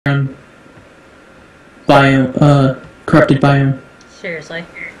biome, corrupted biome. Seriously.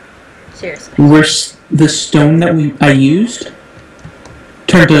 Seriously. Where the stone that I used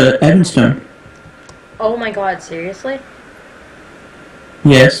turned to Evanstone. Oh my god, seriously?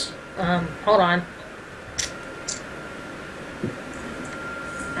 Yes. Hold on.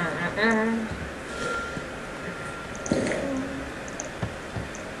 There.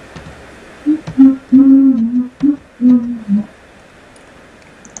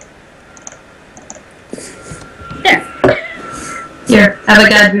 Here, have a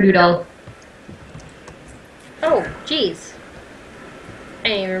god voodoo doll. Oh, jeez. I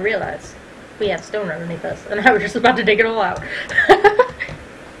didn't even realize we have stone underneath us, and I was just about to dig it all out.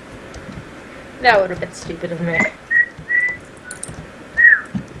 That would have been stupid of me.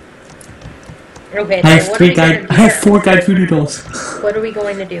 Okay, I so have 4 guide voodoo dolls. What are we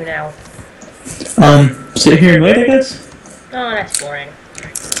going to do now? Sit here and wait, I guess? Oh, that's boring.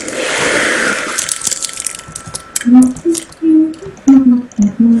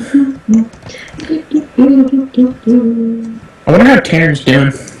 I wonder how Taryn's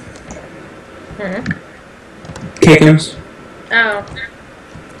doing. Kickums. Oh.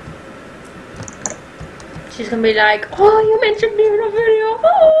 She's gonna be like, oh, you mentioned me in a video.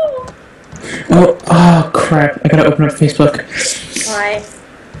 Oh crap. I gotta open up Facebook. Why?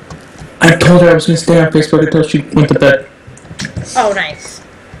 I told her I was gonna stay on Facebook until she went to bed. Oh, nice.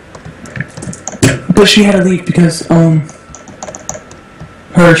 But she had to leave because, her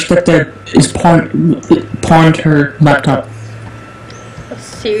stepdad is pawned her laptop.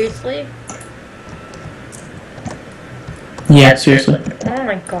 Seriously? Yeah, seriously. Oh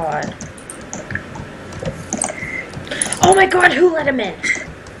my god. Oh my god, who let him in?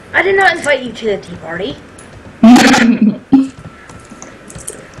 I did not invite you to the tea party.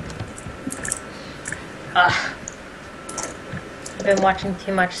 Ugh. I've been watching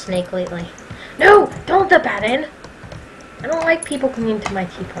too much Snake lately. No! Don't let that in! I don't like people coming to my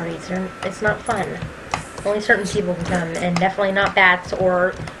tea parties. It's not fun. Only certain people can come, and definitely not bats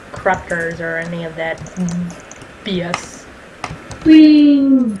or corruptors or any of that BS.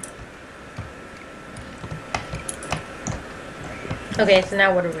 Whee! Okay, so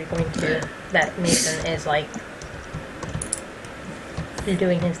now what are we going to do? That Mason is like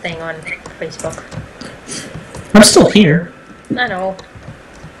doing his thing on Facebook. I'm still here. I know.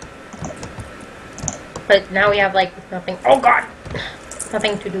 But now we have like nothing. Oh god!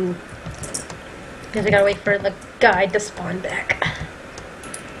 Nothing to do. Because we gotta wait for the guide to spawn back.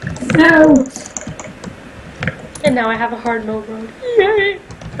 No! And now I have a hard mode road. Yay!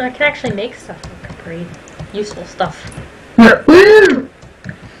 I can actually make stuff like pretty useful stuff. Woo!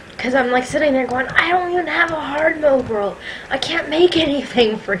 Because I'm like sitting there going, I don't even have a hard mode world. I can't make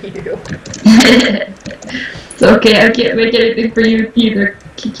anything for you. It's okay, I can't make anything for you either.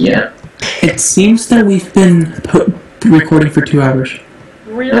 Kick you out. It seems that we've been recording for 2 hours.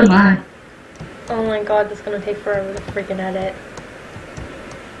 Really? Oh my. Oh my god, this is gonna take forever to freaking edit.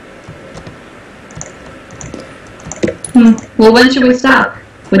 Well, when should we stop?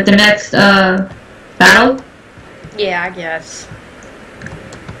 With the next, battle? Yeah, I guess.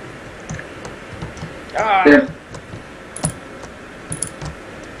 Yeah.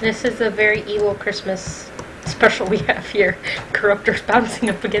 This is a very evil Christmas special we have here. Corruptors bouncing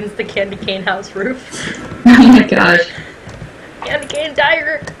up against the candy cane house roof. Oh my gosh. Candy cane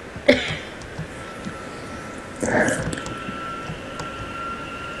tiger!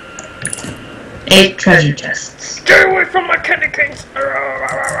 8 treasure chests. Stay away from my candy canes!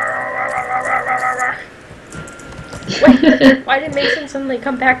 Wait, why did Mason suddenly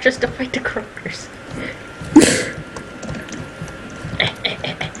come back just to fight the corruptors?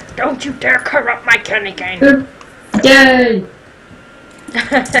 Don't you dare corrupt my candy cane! Yay!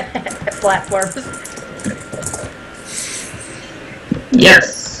 Platforms.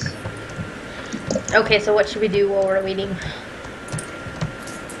 Yes. Okay, so what should we do while we're waiting?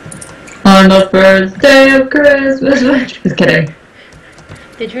 On the first day of Christmas. Just kidding.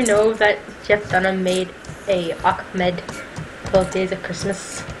 Did you know that Jeff Dunham made a Ahmed 12 Days of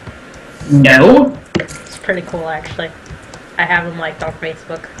Christmas? No. It's pretty cool, actually. I have him liked on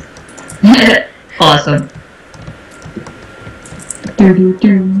Facebook. Awesome.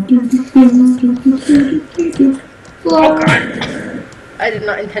 Oh god! I did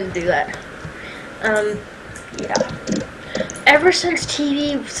not intend to do that. Yeah. Ever since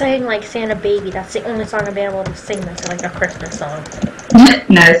TV sang like Santa Baby, that's the only song I've been able to sing that's like a Christmas song.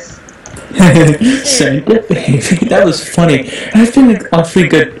 Nice. Santa Baby. That was funny. I've been an awfully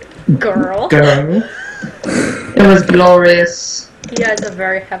good Girl. It was glorious. He has a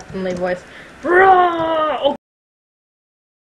very heavenly voice. Bro!